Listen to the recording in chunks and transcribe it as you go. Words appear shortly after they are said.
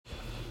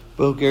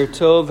Boker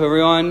Tov,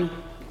 everyone.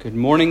 Good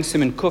morning.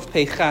 Siman Kuf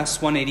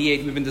Peichas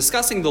 188. We've been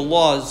discussing the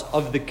laws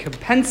of the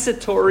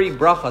compensatory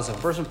brachas. If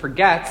a person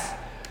forgets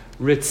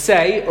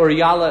Ritzei or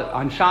Yala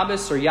on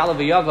Shabbos or Yala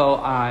V'Yavo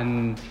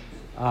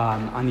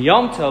on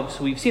Yom Tov,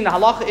 so we've seen the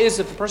halacha is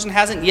if a person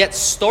hasn't yet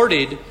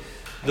started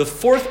the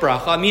fourth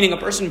bracha, meaning a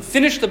person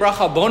finished the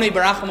bracha Bonei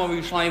Baracham Over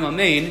Yerushalayim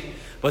Amen,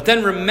 but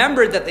then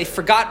remembered that they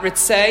forgot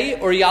Ritzei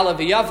or Yala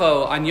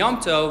V'Yavo on Yom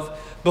Tov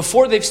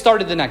before they've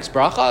started the next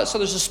bracha. So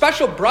there's a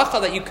special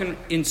bracha that you can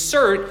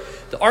insert.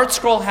 The art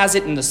scroll has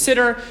it in the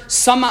siddur.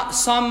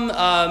 Some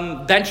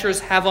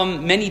benchers have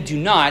them, many do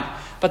not.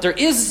 But it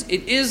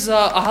is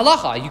a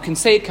halacha. You can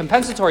say a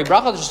compensatory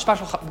bracha. There's a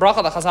special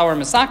bracha that Chazal or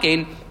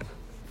Mesakein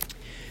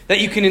that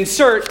you can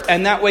insert,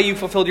 and that way you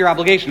fulfilled your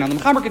obligation. Now the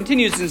Mechaber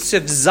continues in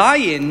Sif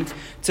Zayin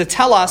to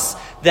tell us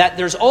that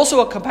there's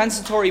also a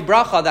compensatory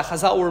bracha that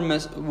Chazal were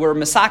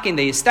Mesakein,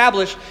 they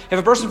established, if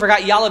a person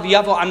forgot Yalav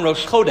Yavo on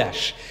Rosh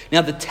Chodesh.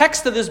 Now the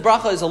text of this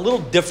bracha is a little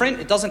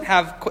different.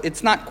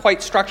 It's not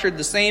quite structured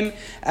the same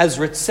as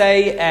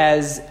Ritzei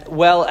as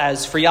well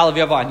as for Yalav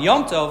Yavo on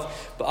Yom Tov.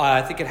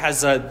 I think it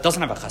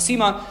doesn't have a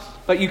chasima.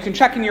 But you can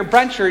check in your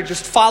bencher,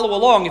 just follow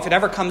along. If it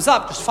ever comes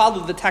up, just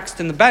follow the text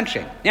in the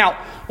benching. Now,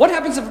 what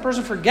happens if a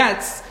person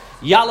forgets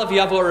Yalav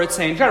Yavo or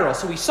Ritzei in general?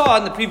 So we saw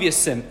in the previous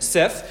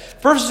sif,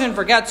 person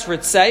forgets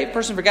Ritzei,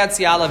 person forgets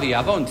Yalav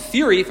Yavo. In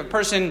theory, if a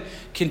person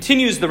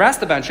continues the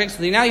rest of the benching,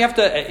 so now you have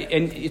to,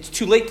 and it's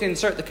too late to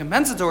insert the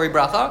compensatory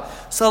bracha,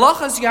 so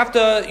halachas you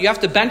have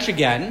to bench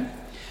again.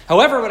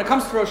 However, when it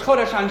comes to Rosh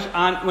Chodesh,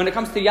 when it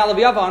comes to Yalav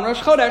Yavo on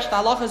Rosh Chodesh, the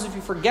halacha is if you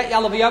forget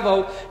Yalav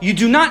Yavo, you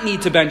do not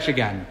need to bench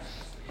again.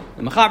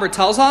 The Mechaber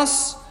tells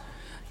us,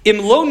 Im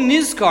lo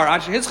nizkar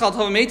anshe hitzchal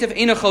tov meitev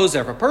eina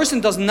chozer. If a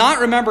person does not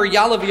remember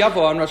Yalav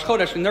Yavo on Rosh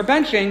Chodesh in their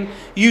benching,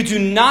 you do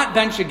not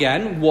bench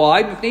again.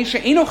 Why? Because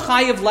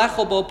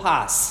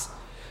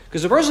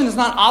the person is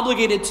not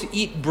obligated to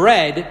eat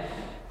bread.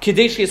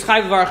 Mishnah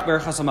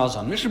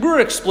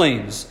Berurah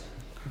explains,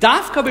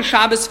 Dafka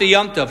b'Shabbos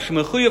v'Yom Tov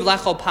shemechuyev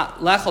lechol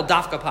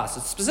dafka pas.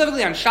 It's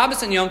specifically on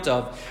Shabbos and Yom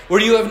Tov where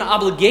you have an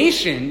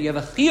obligation, you have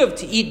a chiyuv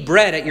to eat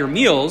bread at your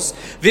meals.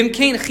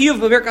 V'imkein chiyuv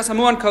b'berkas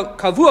hamuan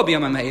kavua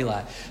b'yamim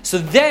ha'ela. So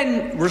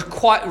then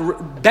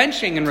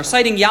benching and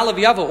reciting Yalav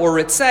Yavo or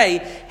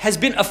Ritzei has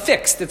been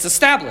affixed, it's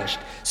established.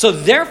 So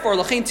therefore,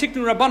 l'chein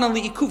tiknu rabbanan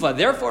li'ikuva.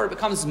 Therefore, it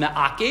becomes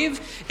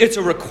me'akev. It's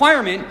a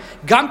requirement.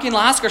 Gamkin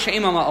la'askar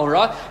she'ema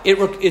ma'ora.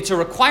 It's a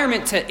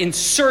requirement to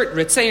insert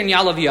Ritzei and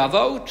Yalav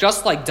Yavo,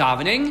 just like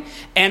davening,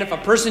 and if a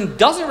person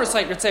doesn't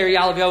recite Ritzei or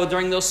Yalav Yavo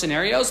during those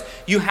scenarios,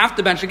 you have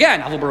to bench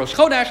again. On Rosh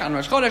Chodesh,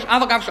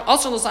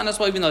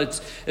 even though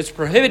it's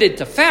prohibited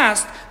to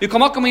fast, there's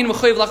no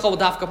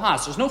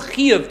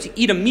chiyuv to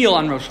eat a meal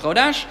on Rosh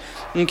Chodesh.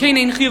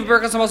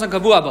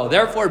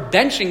 Therefore,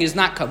 benching is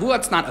not kavua,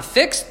 it's not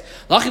affixed.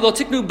 There's no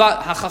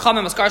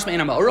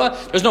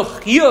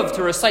chiyuv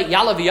to recite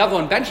Yalav Yavo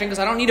and benching because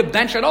I don't need to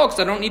bench at all because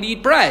I don't need to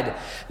eat bread.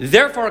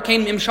 Therefore, a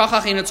person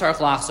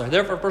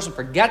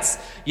forgets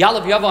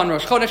Yalav Yavo on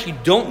Rosh Chodesh, you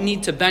don't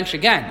need to bench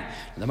again.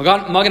 The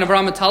Magen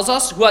Avraham tells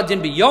us, Hu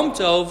adin b'Yom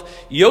Tov,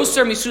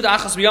 Yoser misuda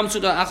achas b'Yom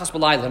suda achas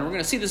b'Layla. And we're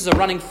going to see this is a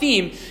running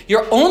theme.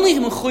 You're only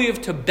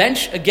mechuyev to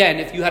bench again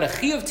if you had a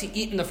chiyuv to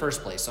eat in the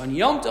first place. So on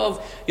Yom Tov,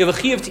 you have a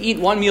chiyuv to eat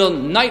one meal at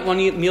night, one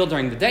meal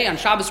during the day. On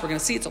Shabbos, we're going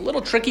to see it's a little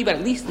tricky, but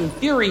at least in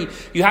theory,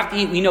 you have to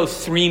eat,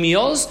 3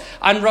 meals.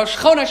 On Rosh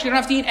Chodesh, you don't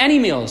have to eat any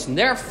meals. And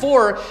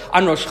therefore,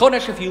 on Rosh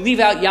Chodesh, if you leave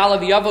out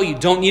Yalav Yavo, you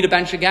don't need a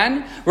bench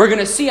again. We're going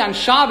to see on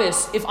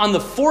Shabbos, if on the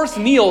fourth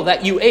meal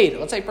that you ate,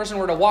 let's say a person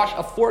were to wash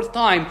a fourth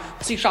time,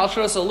 see, Shal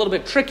showed us a little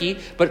bit tricky,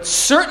 but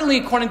certainly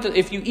according to,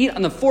 if you eat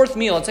on the fourth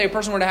meal, let's say a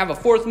person were to have a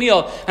fourth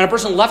meal, and a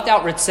person left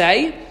out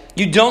Ritzei,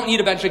 you don't need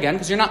a bench again,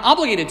 because you're not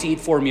obligated to eat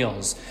 4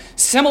 meals.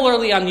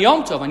 Similarly on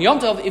Yom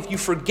Tov, if you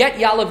forget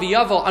Yalav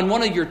Yavo on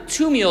one of your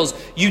 2 meals,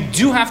 you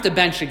do have to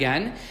bench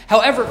again.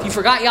 However, if you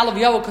forgot Yalav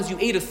Yavo because you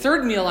ate a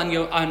third meal on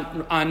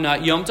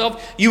Yom Tov,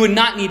 you would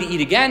not need to eat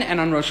again.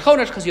 And on Rosh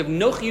Chodesh, because you have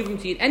no chiyuvim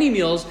to eat any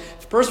meals,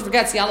 if a person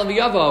forgets Yalav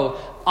Yavo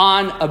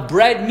on a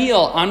bread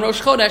meal on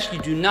Rosh Chodesh, you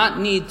do not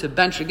need to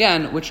bench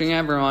again. Wishing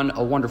everyone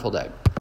a wonderful day.